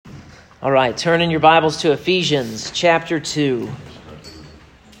All right, turn in your Bibles to Ephesians chapter 2.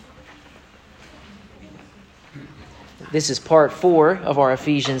 This is part 4 of our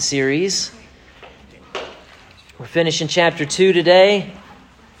Ephesians series. We're finishing chapter 2 today.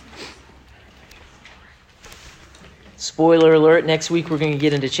 Spoiler alert, next week we're going to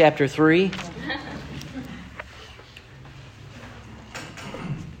get into chapter 3.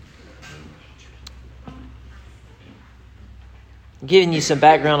 Giving you some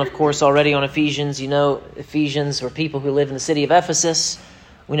background, of course, already on Ephesians. You know, Ephesians are people who live in the city of Ephesus.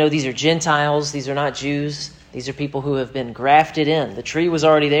 We know these are Gentiles. These are not Jews. These are people who have been grafted in. The tree was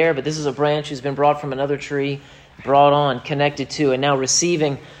already there, but this is a branch who's been brought from another tree, brought on, connected to, and now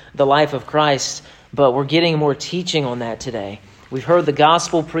receiving the life of Christ. But we're getting more teaching on that today. We've heard the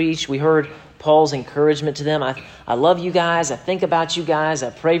gospel preached. We heard Paul's encouragement to them. I love you guys. I think about you guys. I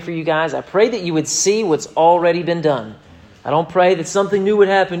pray for you guys. I pray that you would see what's already been done. I don't pray that something new would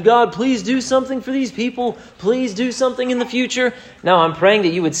happen. God, please do something for these people. Please do something in the future. No, I'm praying that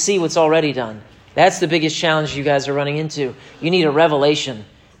you would see what's already done. That's the biggest challenge you guys are running into. You need a revelation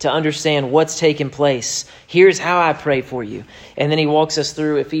to understand what's taken place. Here's how I pray for you. And then he walks us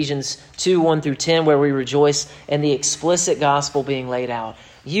through Ephesians 2, 1 through 10, where we rejoice in the explicit gospel being laid out.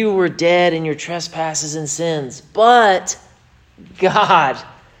 You were dead in your trespasses and sins, but God,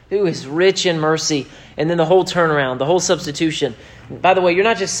 who is rich in mercy. And then the whole turnaround, the whole substitution. By the way, you're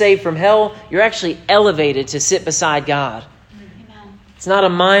not just saved from hell, you're actually elevated to sit beside God. Amen. It's not a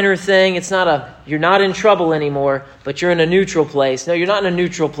minor thing. It's not you're not in trouble anymore, but you're in a neutral place. No, you're not in a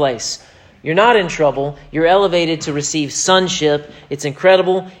neutral place. You're not in trouble. You're elevated to receive sonship. It's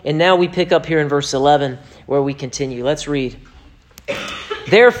incredible. And now we pick up here in verse 11 where we continue. Let's read.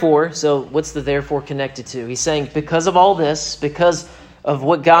 Therefore, so what's the therefore connected to? He's saying because of all this, because of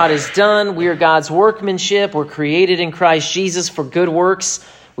what God has done, we are God's workmanship. We're created in Christ Jesus for good works.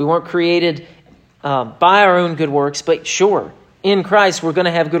 We weren't created by our own good works, but sure, in Christ we're going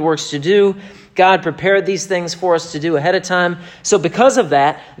to have good works to do. God prepared these things for us to do ahead of time. So because of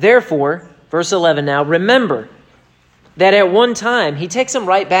that, therefore, verse 11 now, remember that at one time, he takes them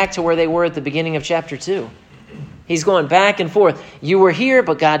right back to where they were at the beginning of chapter 2. He's going back and forth. You were here,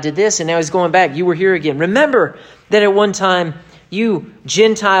 but God did this, and now he's going back. You were here again. Remember that at one time, you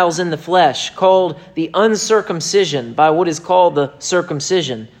Gentiles in the flesh, called the uncircumcision by what is called the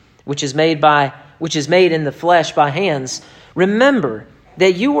circumcision, which is made in the flesh by hands. Remember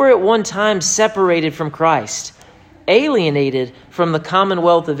that you were at one time separated from Christ, alienated from the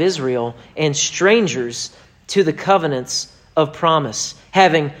commonwealth of Israel, and strangers to the covenants of promise,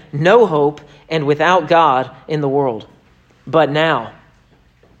 having no hope and without God in the world. But now,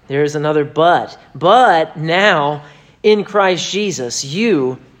 there's another but now, in Christ Jesus,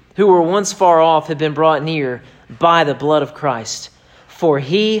 you who were once far off have been brought near by the blood of Christ. For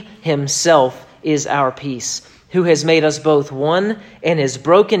he himself is our peace, who has made us both one and has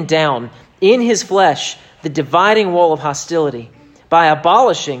broken down in his flesh the dividing wall of hostility by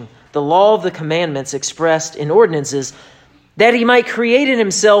abolishing the law of the commandments expressed in ordinances, that he might create in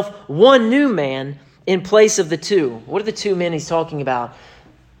himself one new man in place of the two. What are the two men he's talking about?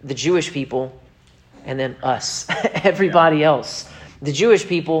 The Jewish people and then us, everybody else. The Jewish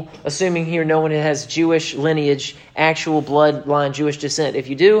people, assuming here no one has Jewish lineage, actual bloodline, Jewish descent. If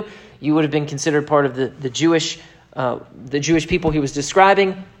you do, you would have been considered part of the Jewish people he was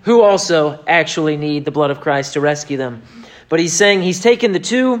describing, who also actually need the blood of Christ to rescue them. But he's saying he's taken the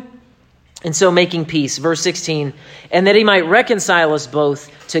two, and so making peace. Verse 16, and that he might reconcile us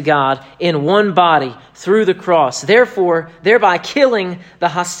both to God in one body through the cross, therefore, thereby killing the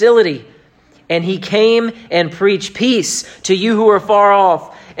hostility. And he came and preached peace to you who are far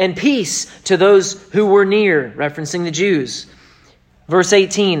off, and peace to those who were near, referencing the Jews. Verse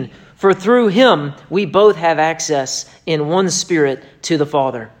 18, for through him we both have access in one spirit to the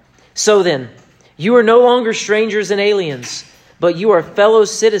Father. So then, you are no longer strangers and aliens, but you are fellow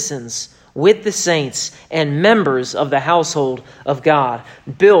citizens with the saints and members of the household of God,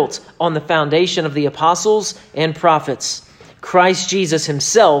 built on the foundation of the apostles and prophets, Christ Jesus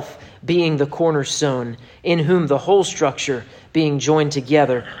himself being the cornerstone, in whom the whole structure, being joined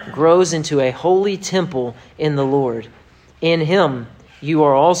together, grows into a holy temple in the Lord. In him you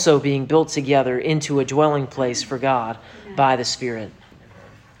are also being built together into a dwelling place for God by the Spirit.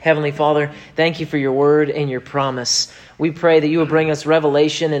 Heavenly Father, thank you for your word and your promise. We pray that you would bring us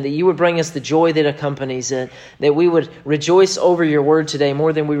revelation and that you would bring us the joy that accompanies it, that we would rejoice over your word today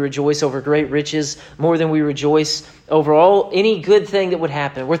more than we rejoice over great riches, more than we rejoice over any good thing that would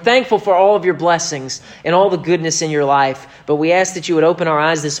happen. We're thankful for all of your blessings and all the goodness in your life, but we ask that you would open our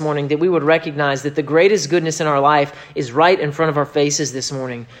eyes this morning, that we would recognize that the greatest goodness in our life is right in front of our faces this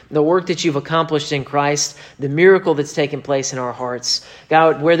morning. The work that you've accomplished in Christ, the miracle that's taken place in our hearts.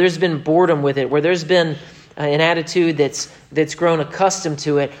 God, where there's been boredom with it, where there's been an attitude that's grown accustomed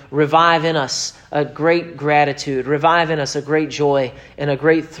to it, revive in us a great gratitude, revive in us a great joy and a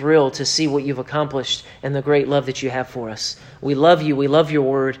great thrill to see what you've accomplished and the great love that you have for us. We love you. We love your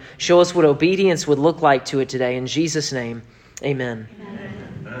word. Show us what obedience would look like to it today. In Jesus' name, amen.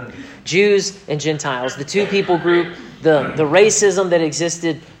 Amen. Jews and Gentiles, the two people group, the racism that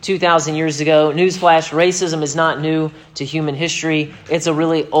existed 2,000 years ago. Newsflash, racism is not new to human history. It's a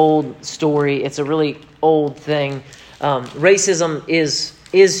really old story. It's a really old thing. Racism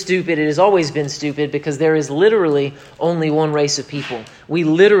is stupid. It has always been stupid because there is literally only one race of people. We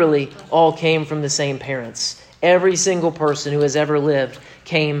literally all came from the same parents. Every single person who has ever lived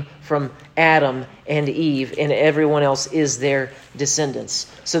came from Adam and Eve, and everyone else is their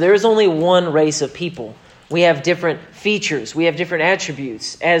descendants. So there is only one race of people. We have different features. We have different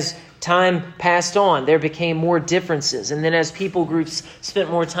attributes. As time passed on, there became more differences. And then as people groups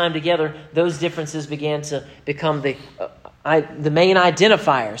spent more time together, those differences began to become the main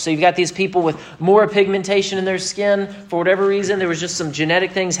identifier. So you've got these people with more pigmentation in their skin. For whatever reason, there was just some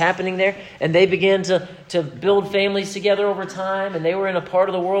genetic things happening there. And they began to build families together over time. And they were in a part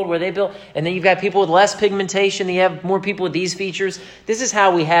of the world where they built. And then you've got people with less pigmentation. You have more people with these features. This is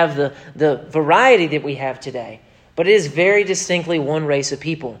how we have the variety that we have today. But it is very distinctly one race of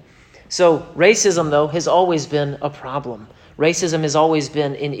people. So racism, though, has always been a problem. Racism has always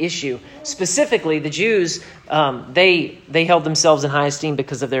been an issue. Specifically, the Jews, they held themselves in high esteem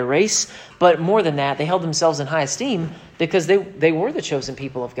because of their race. But more than that, they held themselves in high esteem because they were the chosen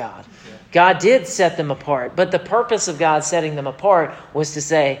people of God. God did set them apart. But the purpose of God setting them apart was to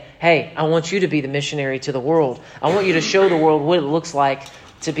say, hey, I want you to be the missionary to the world. I want you to show the world what it looks like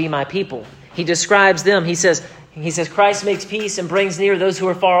to be my people. He describes them. He says, Christ makes peace and brings near those who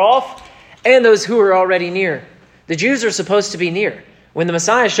are far off and those who are already near. The Jews are supposed to be near. When the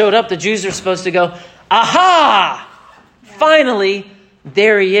Messiah showed up, the Jews are supposed to go, aha! Finally,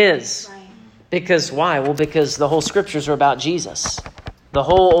 there he is. Because why? Well, because the whole scriptures are about Jesus. The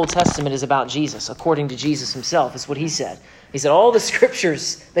whole Old Testament is about Jesus, according to Jesus himself. Is what he said. He said, all the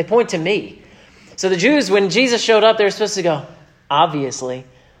scriptures, they point to me. So the Jews, when Jesus showed up, they're supposed to go, obviously,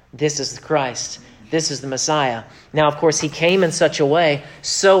 this is the Christ. This is the Messiah. Now, of course, he came in such a way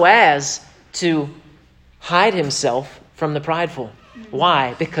so as to hide himself from the prideful.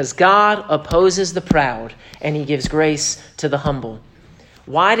 Why? Because God opposes the proud and he gives grace to the humble.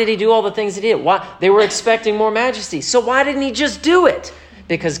 Why did he do all the things he did? Why? They were expecting more majesty. So why didn't he just do it?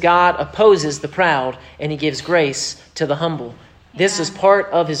 Because God opposes the proud and he gives grace to the humble. This is part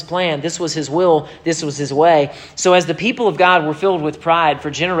of his plan. This was his will. This was his way. So as the people of God were filled with pride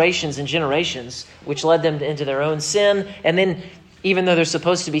for generations and generations, which led them into their own sin, and then even though they're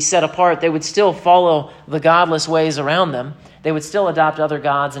supposed to be set apart, they would still follow the godless ways around them. They would still adopt other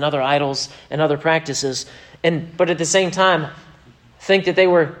gods and other idols and other practices. But at the same time, think that they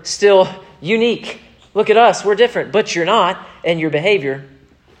were still unique. Look at us, we're different, but you're not, and your behavior.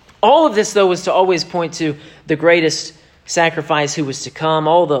 All of this, though, was to always point to the greatest sacrifice who was to come.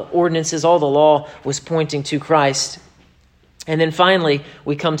 All the ordinances, all the law was pointing to Christ. And then finally,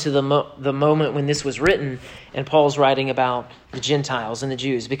 we come to the moment when this was written, and Paul's writing about the Gentiles and the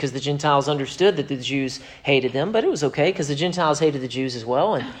Jews, because the Gentiles understood that the Jews hated them, but it was okay because the Gentiles hated the Jews as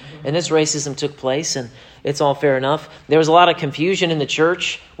well, and this racism took place, and it's all fair enough. There was a lot of confusion in the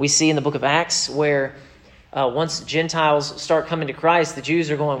church. We see in the book of Acts where once Gentiles start coming to Christ, the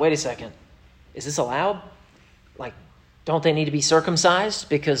Jews are going, wait a second, is this allowed? Like, don't they need to be circumcised?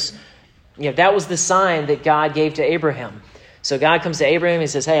 Because that was the sign that God gave to Abraham. So God comes to Abraham and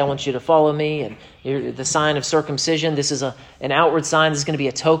says, hey, I want you to follow me. And you're the sign of circumcision. This is an outward sign. This is going to be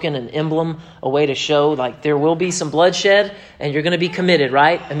a token, an emblem, a way to show like there will be some bloodshed and you're going to be committed,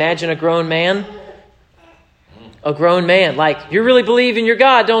 right? Imagine a grown man. Like, you really believe in your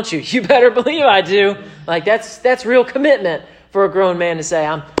God, don't you? You better believe I do. Like, that's real commitment for a grown man to say,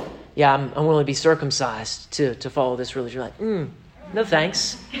 I'm willing to be circumcised to follow this religion. You're like, no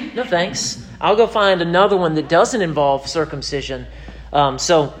thanks. I'll go find another one that doesn't involve circumcision.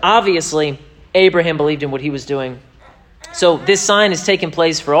 So obviously, Abraham believed in what he was doing. So this sign is taking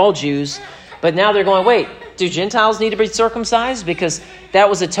place for all Jews. But now they're going, wait, do Gentiles need to be circumcised? Because that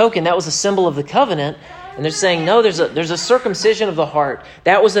was a token, that was a symbol of the covenant. And they're saying, no, there's a circumcision of the heart.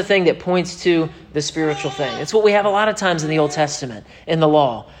 That was the thing that points to the spiritual thing. It's what we have a lot of times in the Old Testament, in the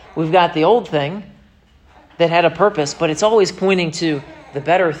law. We've got the old thing that had a purpose, but it's always pointing to the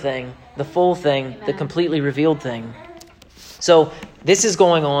better thing, the full thing, the completely revealed thing. So this is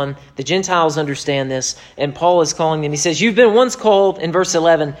going on. The Gentiles understand this, and Paul is calling them. He says, you've been once called, in verse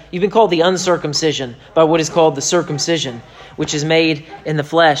 11, you've been called the uncircumcision by what is called the circumcision, which is made in the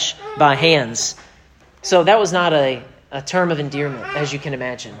flesh by hands. So that was not a term of endearment, as you can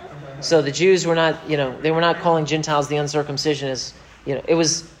imagine. So the Jews were not, they were not calling Gentiles the uncircumcision as, it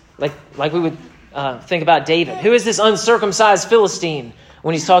was like we would think about David. Who is this uncircumcised Philistine?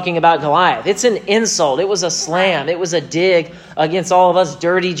 When he's talking about Goliath, it's an insult. It was a slam. It was a dig against all of us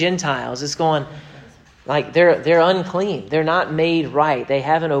dirty Gentiles. It's going like they're unclean. They're not made right. They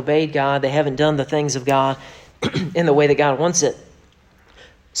haven't obeyed God. They haven't done the things of God in the way that God wants it.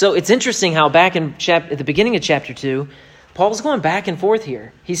 So it's interesting how back at the beginning of chapter 2, Paul's going back and forth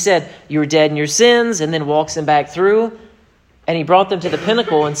here. He said, you were dead in your sins, and then walks them back through. And he brought them to the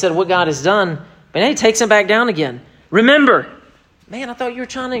pinnacle and said what God has done. But then he takes them back down again. Remember. Man, I thought you were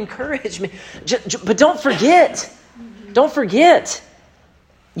trying to encourage me. But don't forget. Don't forget.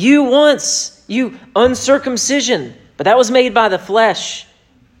 You uncircumcision. But that was made by the flesh,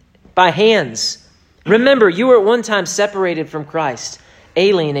 by hands. Remember, you were at one time separated from Christ,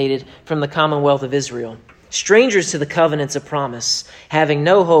 alienated from the commonwealth of Israel, strangers to the covenants of promise, having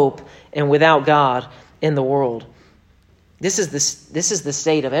no hope and without God in the world. This is the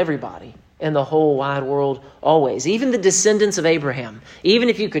state of everybody in the whole wide world always. Even the descendants of Abraham. Even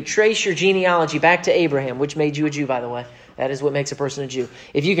if you could trace your genealogy back to Abraham, which made you a Jew, by the way. That is what makes a person a Jew.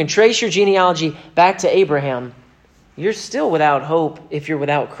 If you can trace your genealogy back to Abraham, you're still without hope if you're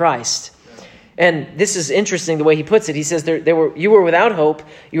without Christ. And this is interesting the way he puts it. He says you were without hope,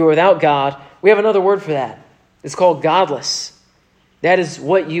 you were without God. We have another word for that. It's called godless. That is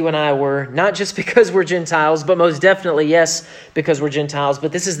what you and I were, not just because we're Gentiles, but most definitely, yes, because we're Gentiles.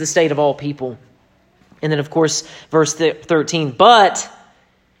 But this is the state of all people. And then, of course, verse 13, but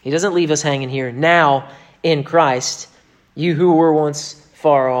he doesn't leave us hanging here. Now, in Christ, you who were once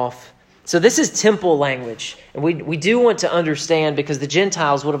far off. So this is temple language. And we do want to understand, because the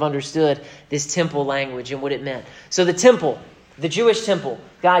Gentiles would have understood this temple language and what it meant. So the temple, the Jewish temple,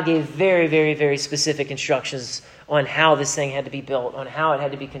 God gave very, very, very specific instructions on how this thing had to be built, on how it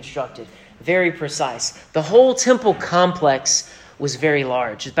had to be constructed. Very precise. The whole temple complex was very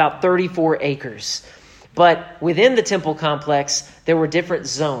large. It's about 34 acres. But within the temple complex, there were different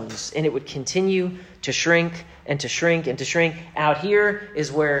zones, and it would continue to shrink and to shrink and to shrink. Out here is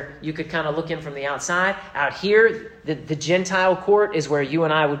where you could kind of look in from the outside. Out here, the Gentile court is where you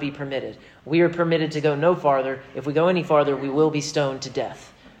and I would be permitted. We are permitted to go no farther. If we go any farther, we will be stoned to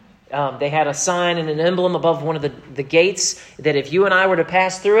death. They had a sign and an emblem above one of the gates that if you and I were to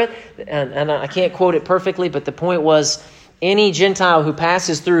pass through it, and I can't quote it perfectly, but the point was any Gentile who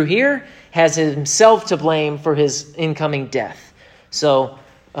passes through here has himself to blame for his incoming death. So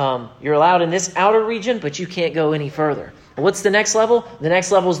you're allowed in this outer region, but you can't go any further. What's the next level? The next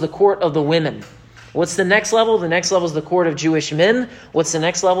level is the court of the women. What's the next level? The next level is the court of Jewish men. What's the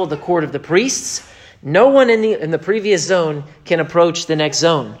next level? The court of the priests. No one in the previous zone can approach the next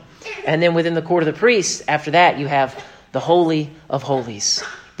zone. And then within the court of the priests, after that, you have the Holy of Holies,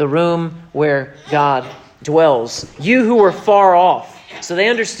 the room where God dwells. You who were far off. So they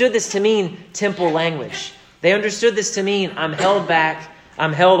understood this to mean temple language. They understood this to mean I'm held back,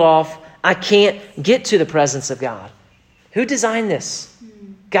 I'm held off, I can't get to the presence of God. Who designed this?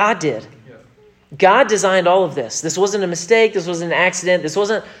 God did. God designed all of this. This wasn't a mistake. This wasn't an accident. This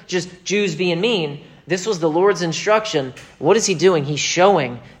wasn't just Jews being mean. This was the Lord's instruction. What is he doing? He's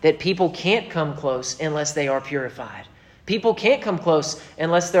showing that people can't come close unless they are purified. People can't come close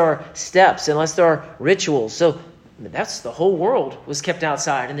unless there are steps, unless there are rituals. So that's the whole world was kept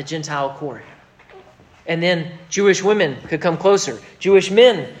outside in the Gentile court. And then Jewish women could come closer. Jewish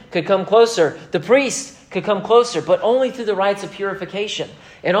men could come closer. The priests could come closer, but only through the rites of purification.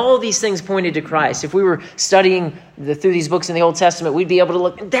 And all of these things pointed to Christ. If we were studying through these books in the Old Testament, we'd be able to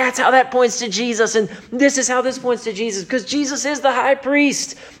look, that's how that points to Jesus, and this is how this points to Jesus, because Jesus is the high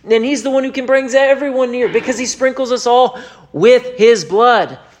priest, and he's the one who can bring everyone near, because he sprinkles us all with his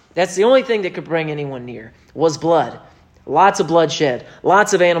blood. That's the only thing that could bring anyone near, was blood. Lots of bloodshed.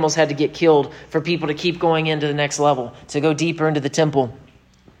 Lots of animals had to get killed for people to keep going into the next level, to go deeper into the temple.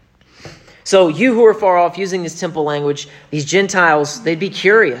 So you who are far off, using this temple language, these Gentiles, they'd be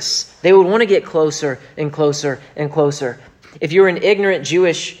curious. They would want to get closer and closer and closer. If you were an ignorant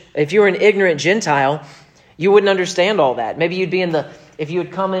Gentile, you wouldn't understand all that. Maybe you'd be in if you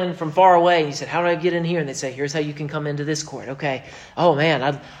would come in from far away and you said, how do I get in here? And they'd say, here's how you can come into this court. Okay. Oh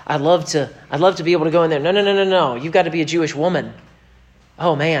man, I'd love to be able to go in there. No. You've got to be a Jewish woman.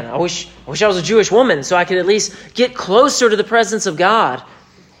 Oh man, I wish I was a Jewish woman so I could at least get closer to the presence of God.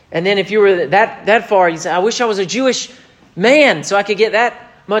 And then if you were that far, you say, I wish I was a Jewish man so I could get that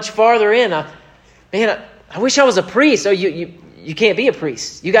much farther in. I wish I was a priest. Oh, you can't be a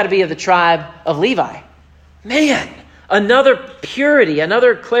priest. You got to be of the tribe of Levi. Man, another purity,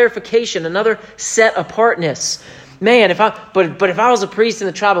 another clarification, another set apartness. Man, if I was a priest in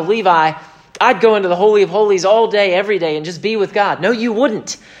the tribe of Levi, I'd go into the Holy of Holies all day, every day, and just be with God. No, you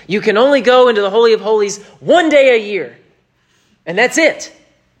wouldn't. You can only go into the Holy of Holies one day a year. And that's it.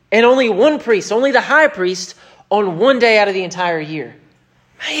 And only one priest, only the high priest, on one day out of the entire year.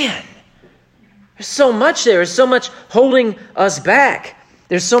 Man, there's so much there. There's so much holding us back.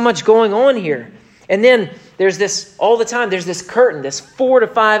 There's so much going on here. And then there's this, all the time, there's this curtain, this 4 to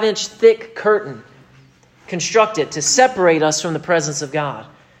 5 inch thick curtain constructed to separate us from the presence of God.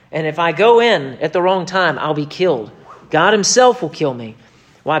 And if I go in at the wrong time, I'll be killed. God himself will kill me.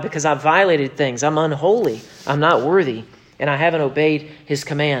 Why? Because I've violated things. I'm unholy. I'm not worthy. And I haven't obeyed his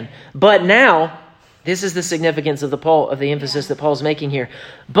command. But now, this is the significance of the emphasis that Paul's making here.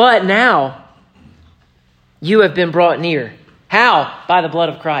 But now, you have been brought near. How? By the blood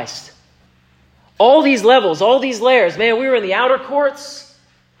of Christ. All these levels, all these layers. Man, we were in the outer courts.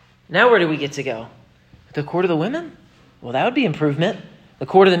 Now where do we get to go? The court of the women? Well, that would be improvement. The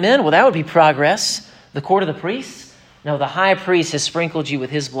court of the men? Well, that would be progress. The court of the priests? No, the high priest has sprinkled you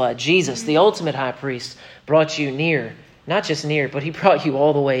with his blood. Jesus, the ultimate high priest, brought you near. Not just near, but he brought you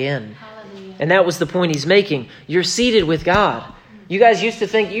all the way in. Hallelujah. And that was the point he's making. You're seated with God. You guys used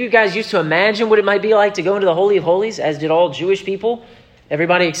to imagine what it might be like to go into the Holy of Holies, as did all Jewish people.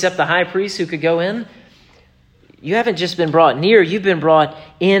 Everybody except the high priest who could go in. You haven't just been brought near, you've been brought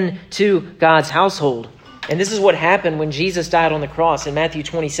into God's household. And this is what happened when Jesus died on the cross in Matthew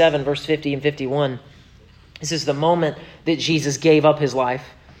 27, verse 50 and 51. This is the moment that Jesus gave up his life.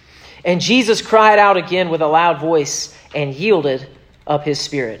 And Jesus cried out again with a loud voice and yielded up his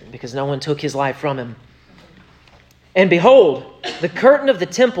spirit, because no one took his life from him. And behold, the curtain of the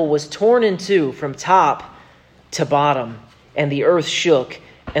temple was torn in two from top to bottom, and the earth shook,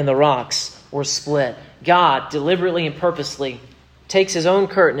 and the rocks were split. God deliberately and purposely takes his own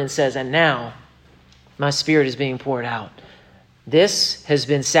curtain and says, and now my spirit is being poured out. This has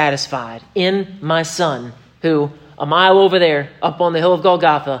been satisfied in my Son, who, a mile over there, up on the hill of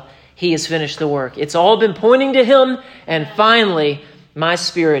Golgotha, he has finished the work. It's all been pointing to him, and finally, my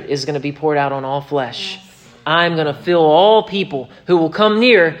spirit is going to be poured out on all flesh. I'm going to fill all people who will come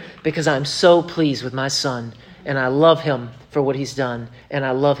near, because I'm so pleased with my Son, and I love him for what he's done, and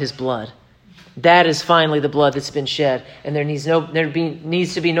I love his blood. That is finally the blood that's been shed, and there needs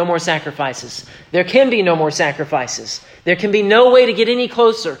to be no more sacrifices. There can be no more sacrifices. There can be no way to get any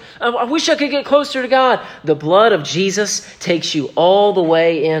closer. I wish I could get closer to God. The blood of Jesus takes you all the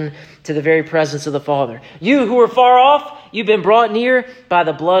way in to the very presence of the Father. You who are far off, you've been brought near by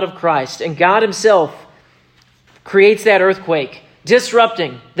the blood of Christ, and God himself creates that earthquake,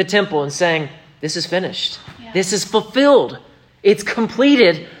 disrupting the temple and saying, this is finished. Yeah. This is fulfilled. It's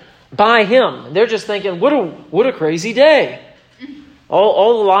completed by him. And they're just thinking, what a crazy day.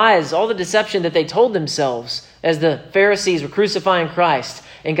 All the lies, all the deception that they told themselves as the Pharisees were crucifying Christ,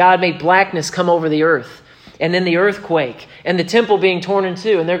 and God made blackness come over the earth, and then the earthquake, and the temple being torn in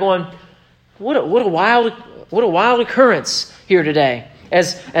two, and they're going, what a wild occurrence here today,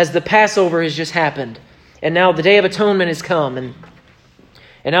 as the Passover has just happened, and now the Day of Atonement has come, and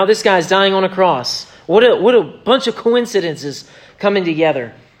now this guy's dying on a cross. What a bunch of coincidences coming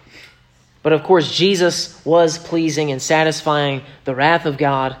together. But of course, Jesus was pleasing and satisfying the wrath of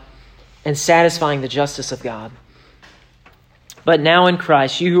God and satisfying the justice of God. But now in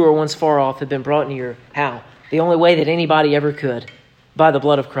Christ, you who were once far off have been brought near. How? The only way that anybody ever could, by the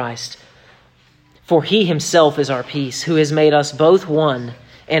blood of Christ. For he himself is our peace, who has made us both one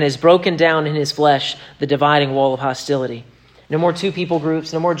and has broken down in his flesh the dividing wall of hostility. No more two people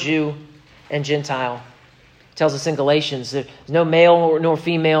groups, no more Jew and Gentile. It tells us in Galatians, there's no male nor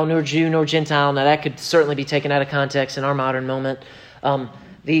female, nor Jew nor Gentile. Now that could certainly be taken out of context in our modern moment.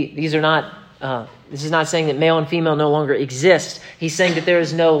 This is not saying that male and female no longer exist. He's saying that there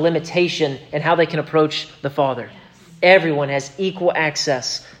is no limitation in how they can approach the Father. Everyone has equal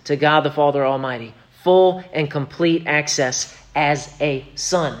access to God the Father Almighty. Full and complete access as a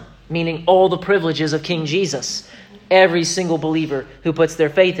son, meaning all the privileges of King Jesus. Every single believer who puts their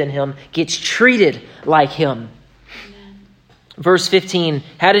faith in him gets treated like him. Amen. Verse 15,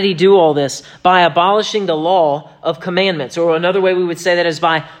 how did he do all this? By abolishing the law of commandments. Or another way we would say that is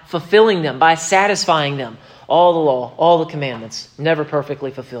by fulfilling them, by satisfying them. All the law, all the commandments, never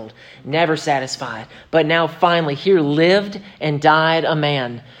perfectly fulfilled, never satisfied. But now finally, here lived and died a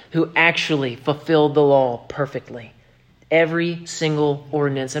man who actually fulfilled the law perfectly. Every single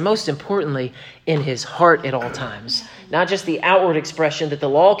ordinance, and most importantly, in his heart at all times. Not just the outward expression that the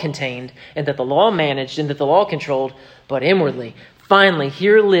law contained and that the law managed and that the law controlled, but inwardly. Finally,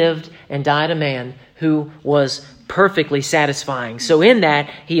 here lived and died a man who was perfectly satisfying. So in that,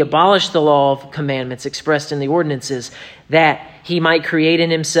 he abolished the law of commandments expressed in the ordinances, that he might create in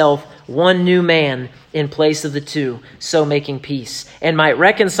himself one new man in place of the two, so making peace, and might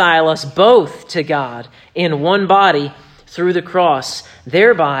reconcile us both to God in one body through the cross,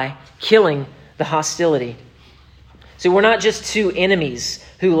 thereby killing the hostility. So we're not just two enemies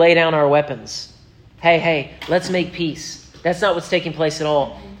who lay down our weapons. Hey, let's make peace. That's not what's taking place at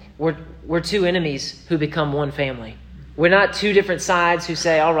all. We're two enemies who become one family. We're not two different sides who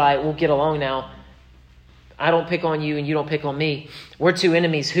say, all right, we'll get along now. I don't pick on you and you don't pick on me. We're two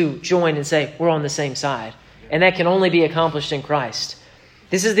enemies who join and say, we're on the same side. And that can only be accomplished in Christ.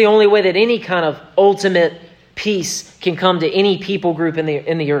 This is the only way that any kind of ultimate peace can come to any people group in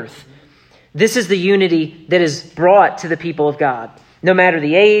the earth. This is the unity that is brought to the people of God. No matter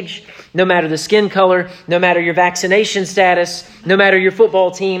the age, no matter the skin color, no matter your vaccination status, no matter your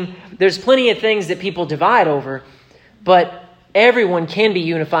football team, there's plenty of things that people divide over, but everyone can be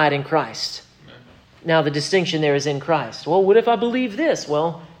unified in Christ. Now, the distinction there is in Christ. Well, what if I believe this?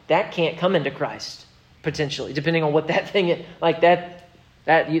 Well, that can't come into Christ, potentially, depending on what that thing is. Like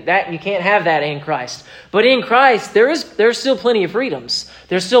that you can't have that in Christ. But in Christ, there's still plenty of freedoms.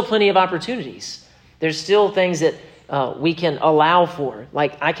 There's still plenty of opportunities. There's still things that we can allow for.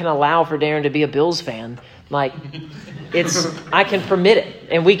 Like, I can allow for Darren to be a Bills fan. Like, I can permit it.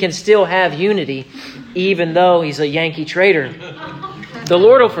 And we can still have unity, even though he's a Yankee traitor. The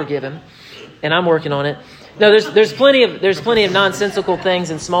Lord will forgive him. And I'm working on it. No, there's plenty of nonsensical things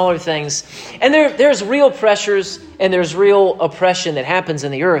and smaller things. And there's real pressures and there's real oppression that happens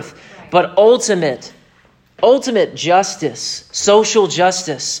in the earth. But ultimate justice, social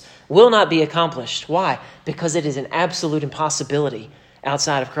justice, will not be accomplished. Why? Because it is an absolute impossibility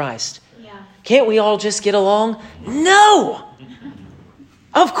outside of Christ. Yeah. Can't we all just get along? No!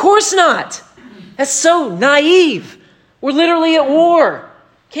 Of course not! That's so naive. We're literally at war.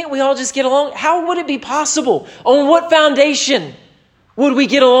 Can't we all just get along? How would it be possible? On what foundation would we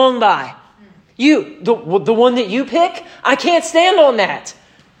get along by? The one that you pick? I can't stand on that.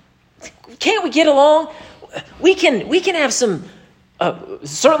 Can't we get along? We can have some,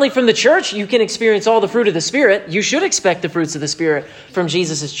 certainly from the church, you can experience all the fruit of the Spirit. You should expect the fruits of the Spirit from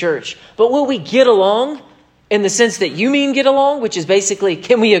Jesus' church. But will we get along in the sense that you mean get along, which is basically,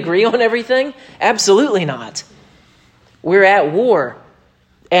 can we agree on everything? Absolutely not. We're at war.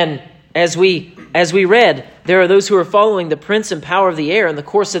 And as we read, there are those who are following the prince and power of the air in the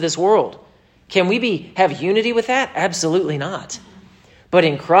course of this world. Can we have unity with that? Absolutely not. But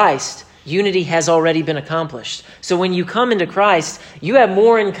in Christ, unity has already been accomplished. So when you come into Christ, you have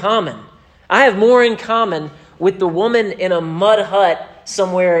more in common. I have more in common with the woman in a mud hut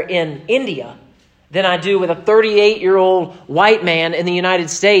somewhere in India than I do with a 38-year-old white man in the United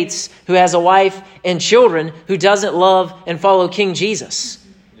States who has a wife and children who doesn't love and follow King Jesus.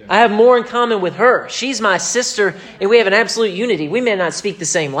 I have more in common with her. She's my sister, and we have an absolute unity. We may not speak the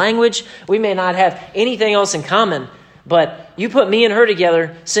same language. We may not have anything else in common. But you put me and her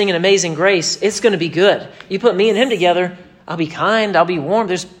together singing Amazing Grace, it's going to be good. You put me and him together, I'll be kind, I'll be warm.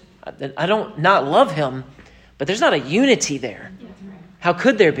 I don't not love him, but there's not a unity there. How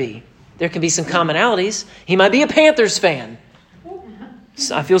could there be? There can be some commonalities. He might be a Panthers fan.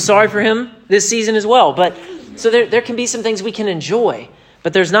 So I feel sorry for him this season as well. But so there can be some things we can enjoy.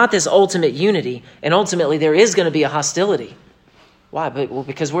 But there's not this ultimate unity, and ultimately there is going to be a hostility. Why?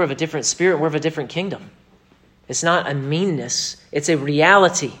 Because we're of a different spirit, we're of a different kingdom. It's not a meanness, it's a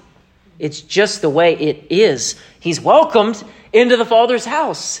reality. It's just the way it is. He's welcomed into the Father's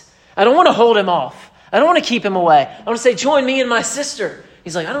house. I don't want to hold him off. I don't want to keep him away. I want to say, join me and my sister.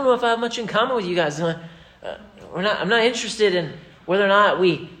 He's like, I don't know if I have much in common with you guys. I'm not interested in whether or not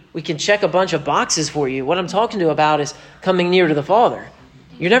we can check a bunch of boxes for you. What I'm talking to about is coming near to the Father.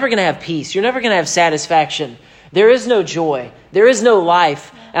 You're never going to have peace. You're never going to have satisfaction. There is no joy. There is no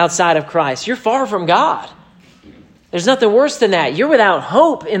life outside of Christ. You're far from God. There's nothing worse than that. You're without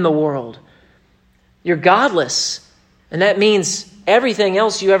hope in the world. You're godless. And that means everything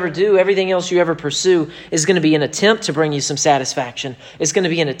else you ever do, everything else you ever pursue is going to be an attempt to bring you some satisfaction. It's going to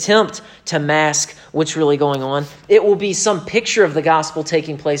be an attempt to mask what's really going on. It will be some picture of the gospel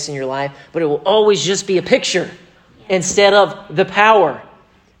taking place in your life, but it will always just be a picture instead of the power.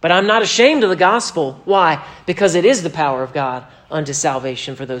 But I'm not ashamed of the gospel. Why? Because it is the power of God unto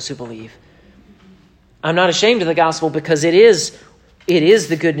salvation for those who believe. I'm not ashamed of the gospel because it is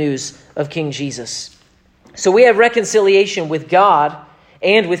the good news of King Jesus. So we have reconciliation with God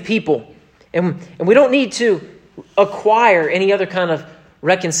and with people. And we don't need to acquire any other kind of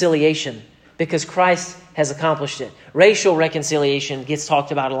reconciliation because Christ has accomplished it. Racial reconciliation gets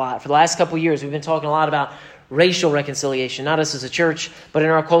talked about a lot. For the last couple of years, we've been talking a lot about racial reconciliation, not us as a church, but in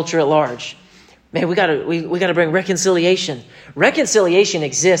our culture at large. Man, we gotta bring reconciliation. Reconciliation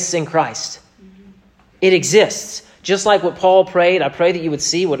exists in Christ. It exists. Just like what Paul prayed, I pray that you would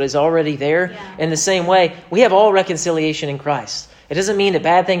see what is already there. Yeah. In the same way, we have all reconciliation in Christ. It doesn't mean that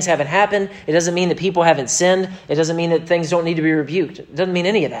bad things haven't happened. It doesn't mean that people haven't sinned. It doesn't mean that things don't need to be rebuked. It doesn't mean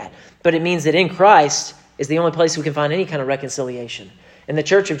any of that. But it means that in Christ is the only place we can find any kind of reconciliation. And the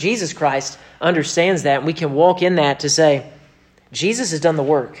Church of Jesus Christ understands that, and we can walk in that to say, Jesus has done the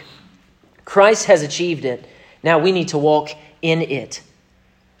work. Christ has achieved it. Now we need to walk in it.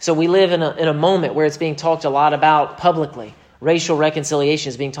 So we live in a moment where it's being talked a lot about publicly. Racial reconciliation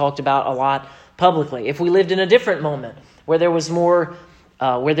is being talked about a lot publicly. If we lived in a different moment where there was more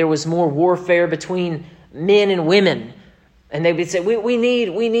warfare between men and women, and they would say we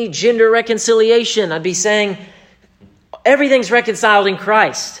need gender reconciliation, I'd be saying everything's reconciled in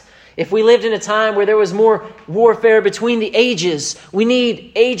Christ. If we lived in a time where there was more warfare between the ages, we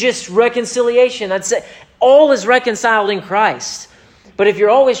need ageist reconciliation. I'd say all is reconciled in Christ. But if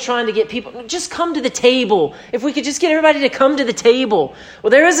you're always trying to get people, just come to the table. If we could just get everybody to come to the table. Well,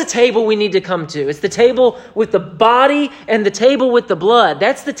 there is a table we need to come to. It's the table with the body and the table with the blood.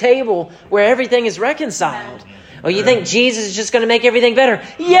 That's the table where everything is reconciled. Oh, you think Jesus is just going to make everything better?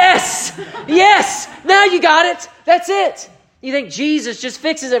 Yes! Yes! Now you got it. That's it. You think Jesus just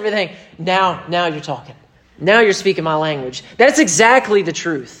fixes everything. Now you're talking. Now you're speaking my language. That's exactly the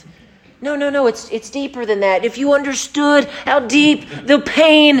truth. No. It's deeper than that. If you understood how deep the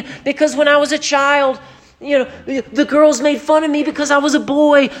pain, because when I was a child, the girls made fun of me because I was a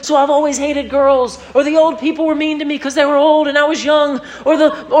boy, so I've always hated girls. Or the old people were mean to me because they were old and I was young. Or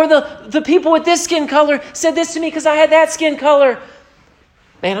the people with this skin color said this to me because I had that skin color.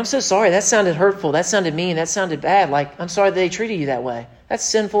 Man, I'm so sorry. That sounded hurtful. That sounded mean. That sounded bad. Like, I'm sorry that they treated you that way. That's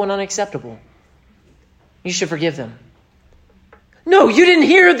sinful and unacceptable. You should forgive them. No, you didn't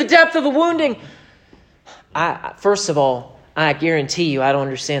hear the depth of the wounding. First of all, I guarantee you I don't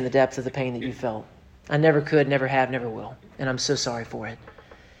understand the depth of the pain that you felt. I never could, never have, never will. And I'm so sorry for it.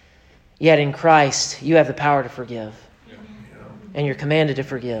 Yet in Christ, you have the power to forgive. And you're commanded to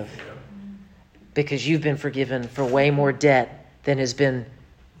forgive. Because you've been forgiven for way more debt than has been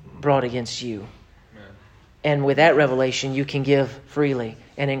brought against you. And with that revelation, you can give freely.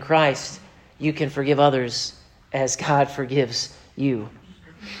 And in Christ, you can forgive others as God forgives you.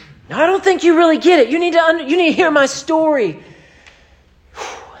 Now, I don't think you really get it. You need to hear my story.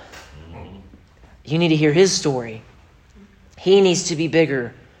 You need to hear his story. He needs to be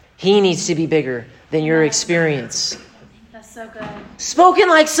bigger. He needs to be bigger than your experience. That's so good. Spoken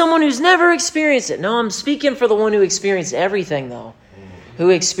like someone who's never experienced it. No, I'm speaking for the one who experienced everything, though. Who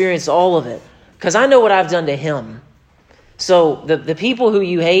experienced all of it. Because I know what I've done to him. So the people who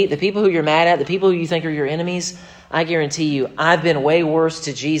you hate, the people who you're mad at, the people who you think are your enemies, I guarantee you, I've been way worse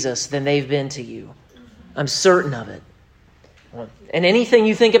to Jesus than they've been to you. I'm certain of it. And anything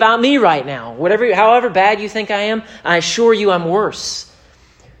you think about me right now, however bad you think I am, I assure you I'm worse.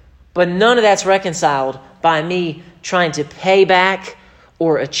 But none of that's reconciled by me trying to pay back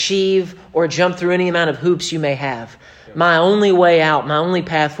or achieve or jump through any amount of hoops you may have. My only way out, my only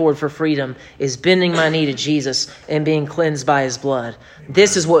path forward for freedom is bending my knee to Jesus and being cleansed by his blood.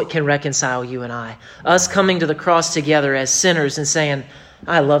 This is what can reconcile you and I. Us coming to the cross together as sinners and saying,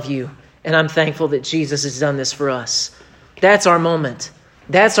 I love you, and I'm thankful that Jesus has done this for us. That's our moment.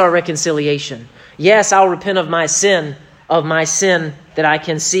 That's our reconciliation. Yes, I'll repent of my sin that I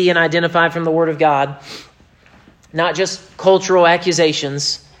can see and identify from the Word of God. Not just cultural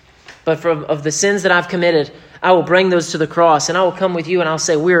accusations, but of the sins that I've committed. I will bring those to the cross, and I will come with you, and I'll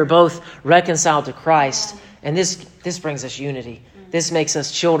say we are both reconciled to Christ. And this brings us unity. This makes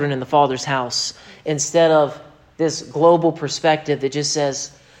us children in the Father's house, instead of this global perspective that just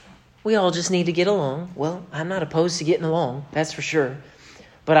says, we all just need to get along. Well, I'm not opposed to getting along, that's for sure.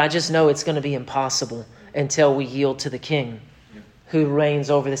 But I just know it's going to be impossible until we yield to the King who reigns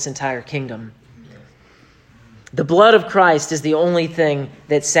over this entire kingdom. The blood of Christ is the only thing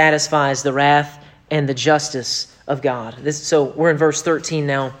that satisfies the wrath and the justice of God. So we're in verse 13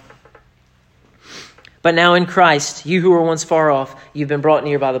 now. But now in Christ, you who were once far off, you've been brought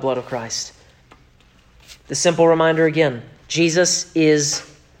near by the blood of Christ. The simple reminder again, Jesus is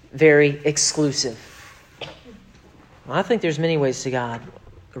very exclusive. Well, I think there's many ways to God,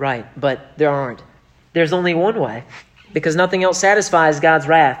 right? But there aren't. There's only one way, because nothing else satisfies God's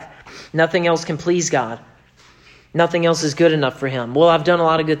wrath. Nothing else can please God. Nothing else is good enough for him. Well, I've done a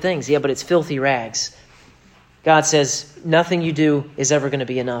lot of good things. Yeah, but it's filthy rags. God says, nothing you do is ever going to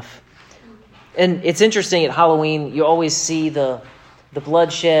be enough. And it's interesting at Halloween, you always see the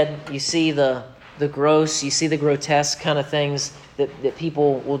bloodshed, you see the gross, you see the grotesque kind of things that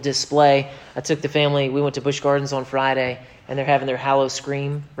people will display. I took the family, we went to Busch Gardens on Friday, and they're having their Hallow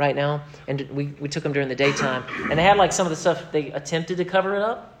Scream right now. And we took them during the daytime. And they had like some of the stuff, they attempted to cover it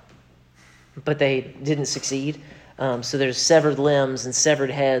up, but they didn't succeed. So there's severed limbs and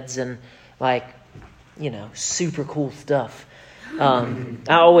severed heads and super cool stuff. I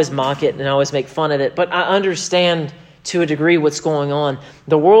always mock it and I always make fun of it, but I understand to a degree what's going on.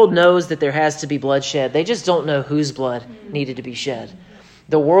 The world knows that there has to be bloodshed. They just don't know whose blood needed to be shed.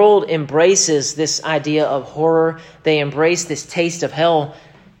 The world embraces this idea of horror. They embrace this taste of hell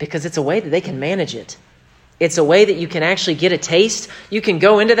because it's a way that they can manage it. It's a way that you can actually get a taste. You can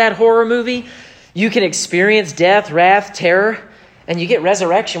go into that horror movie. You can experience death, wrath, terror, and you get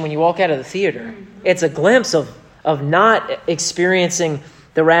resurrection when you walk out of the theater. It's a glimpse of not experiencing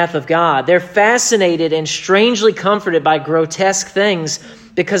the wrath of God. They're fascinated and strangely comforted by grotesque things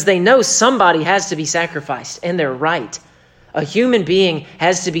because they know somebody has to be sacrificed, and they're right. A human being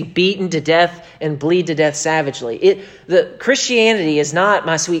has to be beaten to death and bleed to death savagely. The Christianity is not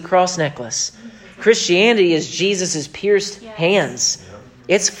my sweet cross necklace. Christianity is Jesus' pierced hands.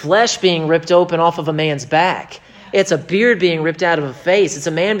 It's flesh being ripped open off of a man's back. It's a beard being ripped out of a face. It's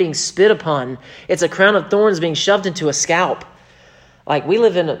a man being spit upon. It's a crown of thorns being shoved into a scalp. Like, we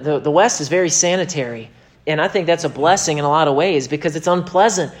live in the West is very sanitary. And I think that's a blessing in a lot of ways because it's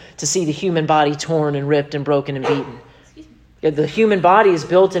unpleasant to see the human body torn and ripped and broken and beaten. The human body is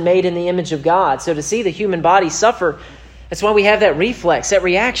built and made in the image of God. So to see the human body suffer, that's why we have that reflex, that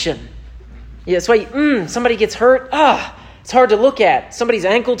reaction. Yeah, that's why somebody gets hurt. It's hard to look at. Somebody's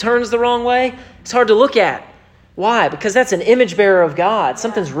ankle turns the wrong way. It's hard to look at. Why? Because that's an image bearer of God.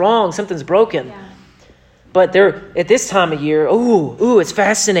 Something's wrong. Something's broken. Yeah. But they're at this time of year, it's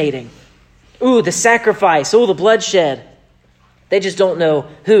fascinating. The sacrifice. The bloodshed. They just don't know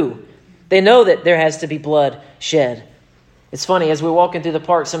who. They know that there has to be blood shed. It's funny, as we're walking through the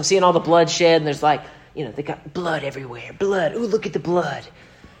parks, I'm seeing all the bloodshed, and there's they got blood everywhere. Blood. Look at the blood.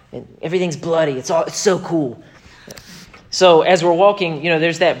 And everything's bloody. It's so cool. So as we're walking,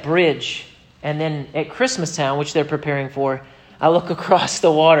 there's that bridge. And then at Christmas Town, which they're preparing for, I look across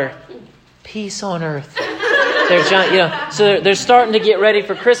the water. Peace on earth. So they're starting to get ready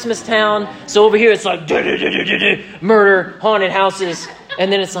for Christmas Town. So over here it's like murder, haunted houses,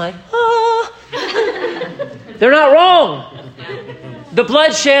 and then it's like, they're not wrong. The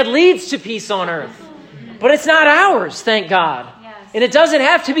bloodshed leads to peace on earth, but it's not ours, thank God, and it doesn't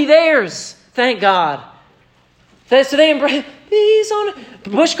have to be theirs, thank God. So they embrace peace on earth.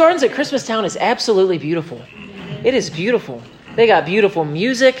 Busch Gardens at Christmas Town is absolutely beautiful. It is beautiful. They got beautiful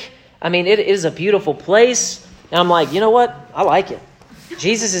music. I mean, it is a beautiful place. And I'm like, you know what? I like it.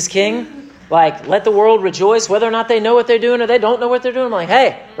 Jesus is king. Let the world rejoice, whether or not they know what they're doing or they don't know what they're doing. I'm like,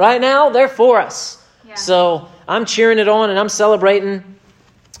 hey, right now, they're for us. Yeah. So I'm cheering it on and I'm celebrating.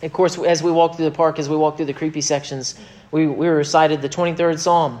 Of course, as we walk through the park, as we walk through the creepy sections, we recited the 23rd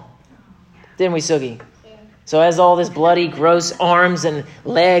Psalm. Didn't we, Sugi? Yeah. So as all this bloody, gross arms and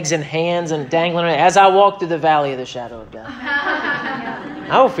legs and hands and dangling, as I walk through the valley of the shadow of death,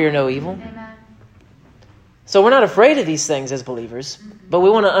 I will fear no evil. Amen. So we're not afraid of these things as believers, but we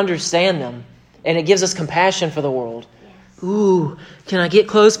want to understand them. And it gives us compassion for the world. Yes. Can I get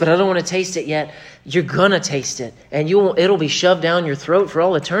close? But I don't want to taste it yet. You're going to taste it. And it'll be shoved down your throat for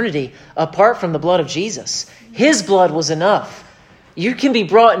all eternity apart from the blood of Jesus. His blood was enough. You can be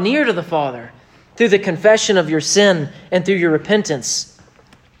brought near to the Father through the confession of your sin and through your repentance.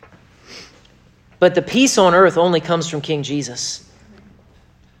 But the peace on earth only comes from King Jesus.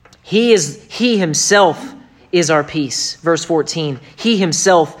 He himself is our peace. Verse 14, he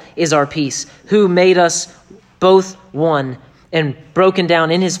himself is our peace, who made us both one and broken down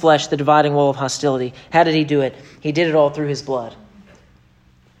in his flesh the dividing wall of hostility. How did he do it? He did it all through his blood.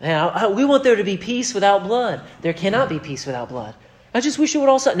 Now, we want there to be peace without blood. There cannot be peace without blood. I just wish it would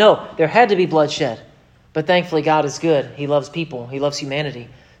all stop. No, there had to be bloodshed. But thankfully, God is good. He loves people. He loves humanity.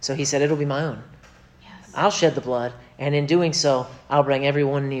 So he said, it'll be my own. Yes. I'll shed the blood, and in doing so, I'll bring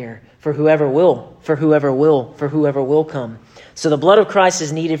everyone near. For whoever will come. So the blood of Christ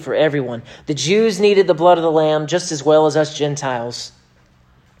is needed for everyone. The Jews needed the blood of the Lamb just as well as us Gentiles.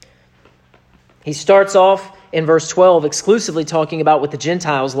 He starts off in verse 12 exclusively talking about what the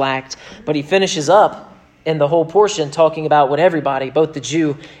Gentiles lacked, but he finishes up in the whole portion talking about what everybody, both the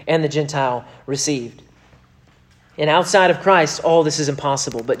Jew and the Gentile, received. And outside of Christ, all this is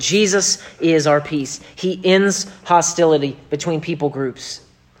impossible. But Jesus is our peace. He ends hostility between people groups.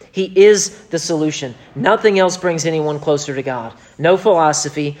 He is the solution. Nothing else brings anyone closer to God. No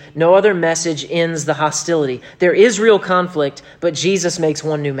philosophy, no other message ends the hostility. There is real conflict, but Jesus makes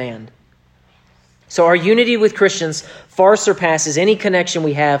one new man. So our unity with Christians far surpasses any connection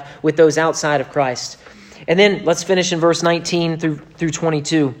we have with those outside of Christ. And then let's finish in verse 19 through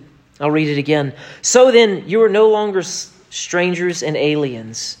 22. I'll read it again. So then, you are no longer strangers and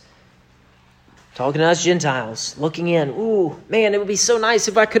aliens. Talking to us Gentiles, looking in. Ooh, man, it would be so nice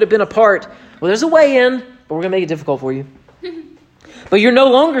if I could have been a part. Well, there's a way in, but we're going to make it difficult for you. But you're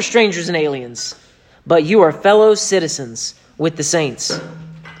no longer strangers and aliens, but you are fellow citizens with the saints.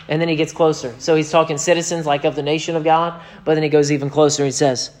 And then he gets closer. So he's talking citizens like of the nation of God, but then he goes even closer. He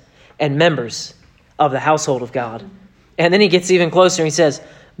says, and members of the household of God. And then he gets even closer. He says,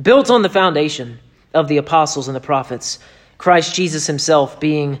 built on the foundation of the apostles and the prophets, Christ Jesus himself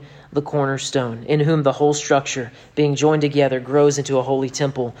being the cornerstone, in whom the whole structure, being joined together, grows into a holy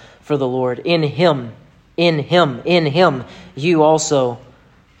temple for the Lord. In him, you also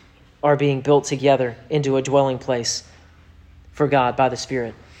are being built together into a dwelling place for God by the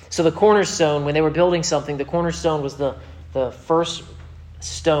Spirit. So the cornerstone, when they were building something, the cornerstone was the first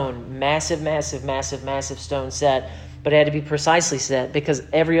stone, massive stone set, but it had to be precisely set because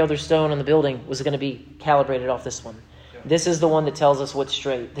every other stone on the building was going to be calibrated off this one. This is the one that tells us what's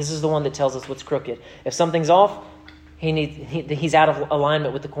straight. This is the one that tells us what's crooked. If something's off, he's out of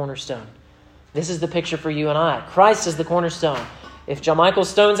alignment with the cornerstone. This is the picture for you and I. Christ is the cornerstone. If John Michael's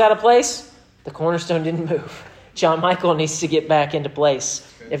stone's out of place, the cornerstone didn't move. John Michael needs to get back into place.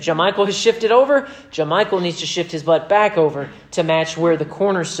 If John Michael has shifted over, John Michael needs to shift his butt back over to match where the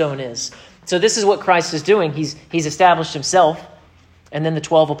cornerstone is. So this is what Christ is doing. He's established himself and then the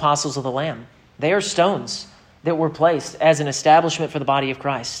 12 apostles of the Lamb. They are stones that were placed as an establishment for the body of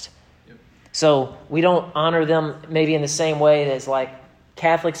Christ. Yep. So we don't honor them maybe in the same way as like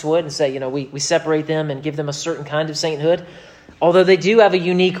Catholics would and say, we separate them and give them a certain kind of sainthood. Although they do have a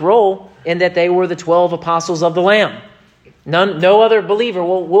unique role in that they were the 12 apostles of the Lamb. No other believer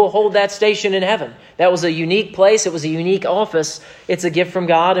will hold that station in heaven. That was a unique place. It was a unique office. It's a gift from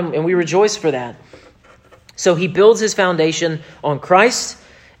God, and we rejoice for that. So he builds his foundation on Christ,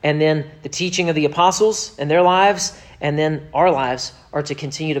 and then the teaching of the apostles and their lives, and then our lives are to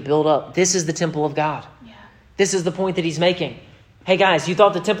continue to build up. This is the temple of God. Yeah. This is the point that he's making. Hey guys, you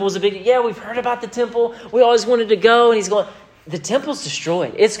thought the temple was a big... Yeah, we've heard about the temple. We always wanted to go, and he's going... The temple's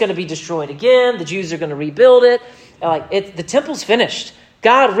destroyed. It's going to be destroyed again. The Jews are going to rebuild it. The temple's finished.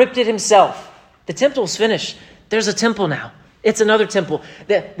 God ripped it himself. The temple's finished. There's a temple now. It's another temple.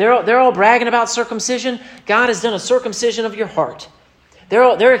 They're all bragging about circumcision. God has done a circumcision of your heart.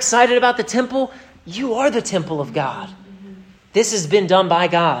 They're excited about the temple. You are the temple of God. This has been done by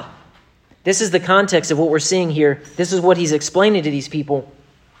God. This is the context of what we're seeing here. This is what he's explaining to these people.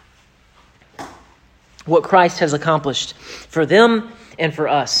 What Christ has accomplished for them and for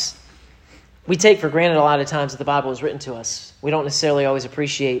us. We take for granted a lot of times that the Bible is written to us. We don't necessarily always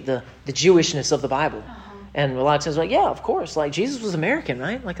appreciate the Jewishness of the Bible. Uh-huh. And a lot of times we're like, yeah, of course. Like, Jesus was American,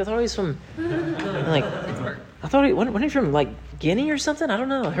 right? Like, I thought he was from, wasn't he from, like, Guinea or something? I don't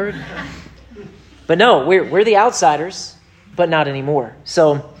know. I heard. But no, we're the outsiders, but not anymore.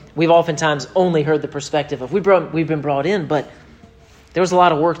 So we've oftentimes only heard the perspective of, we've been brought in, but there was a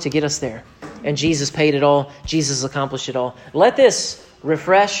lot of work to get us there. And Jesus paid it all. Jesus accomplished it all. Let this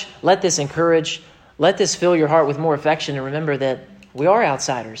refresh. Let this encourage. Let this fill your heart with more affection. And remember that we are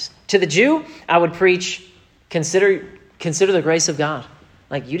outsiders. To the Jew, I would preach, consider the grace of God.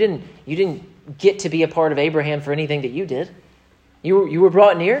 Like you didn't get to be a part of Abraham for anything that you did. You were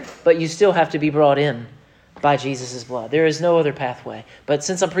brought near, but you still have to be brought in by Jesus' blood. There is no other pathway. But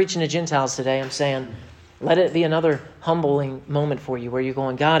since I'm preaching to Gentiles today, I'm saying, let it be another humbling moment for you where you're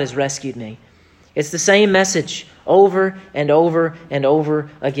going, God has rescued me. It's the same message over and over and over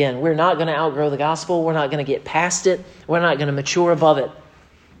again. We're not going to outgrow the gospel. We're not going to get past it. We're not going to mature above it.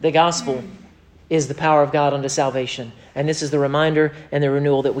 The gospel is the power of God unto salvation. And this is the reminder and the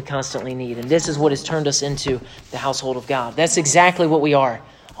renewal that we constantly need. And this is what has turned us into the household of God. That's exactly what we are.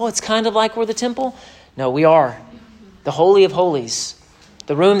 Oh, it's kind of like we're the temple? No, we are the Holy of Holies.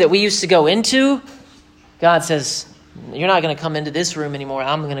 The room that we used to go into God says, you're not going to come into this room anymore.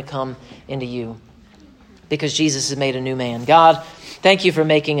 I'm going to come into you because Jesus has made a new man. God, thank you for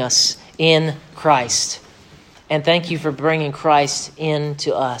making us in Christ. And thank you for bringing Christ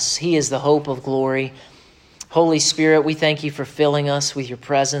into us. He is the hope of glory. Holy Spirit, we thank you for filling us with your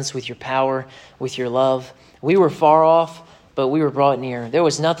presence, with your power, with your love. We were far off, but we were brought near. There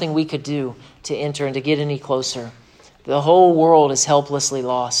was nothing we could do to enter and to get any closer. The whole world is helplessly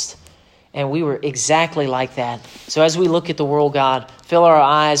lost. And we were exactly like that. So as we look at the world, God, fill our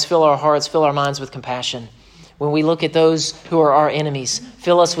eyes, fill our hearts, fill our minds with compassion. When we look at those who are our enemies,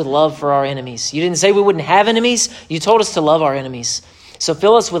 fill us with love for our enemies. You didn't say we wouldn't have enemies. You told us to love our enemies. So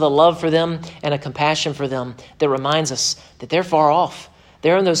fill us with a love for them and a compassion for them that reminds us that they're far off.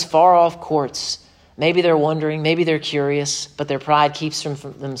 They're in those far off courts. Maybe they're wondering, maybe they're curious, but their pride keeps them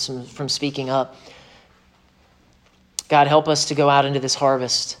from speaking up. God, help us to go out into this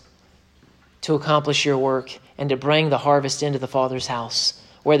harvest to accomplish your work and to bring the harvest into the Father's house,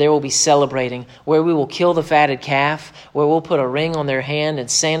 where they will be celebrating, where we will kill the fatted calf, where we'll put a ring on their hand and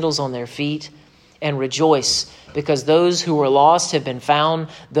sandals on their feet and rejoice because those who were lost have been found,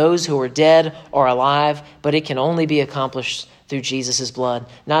 those who are dead are alive, but it can only be accomplished through Jesus' blood,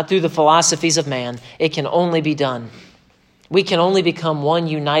 not through the philosophies of man. It can only be done. We can only become one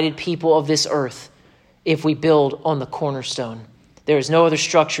united people of this earth if we build on the cornerstone. There is no other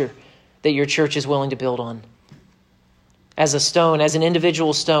structure that your church is willing to build on. As a stone, as an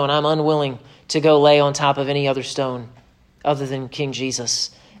individual stone, I'm unwilling to go lay on top of any other stone other than King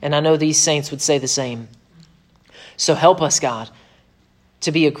Jesus. And I know these saints would say the same. So help us, God,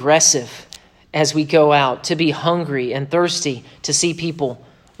 to be aggressive as we go out, to be hungry and thirsty to see people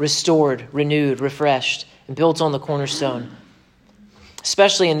restored, renewed, refreshed, and built on the cornerstone.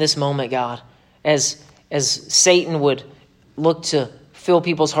 Especially in this moment, God, as Satan would look to fill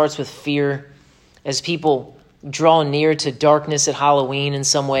people's hearts with fear, as people draw near to darkness at Halloween in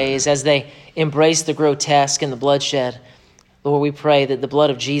some ways, as they embrace the grotesque and the bloodshed. Lord, we pray that the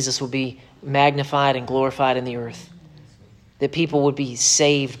blood of Jesus will be magnified and glorified in the earth, that people would be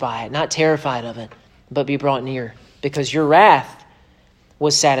saved by it, not terrified of it, but be brought near, because your wrath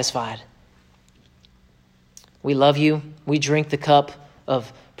was satisfied. We love you. We drink the cup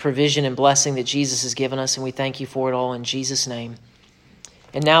of provision and blessing that Jesus has given us, and we thank you for it all in Jesus' name.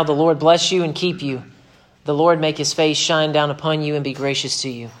 And now the Lord bless you and keep you. The Lord make his face shine down upon you and be gracious to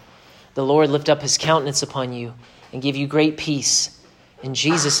you. The Lord lift up his countenance upon you and give you great peace. In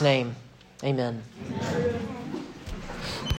Jesus' name, amen.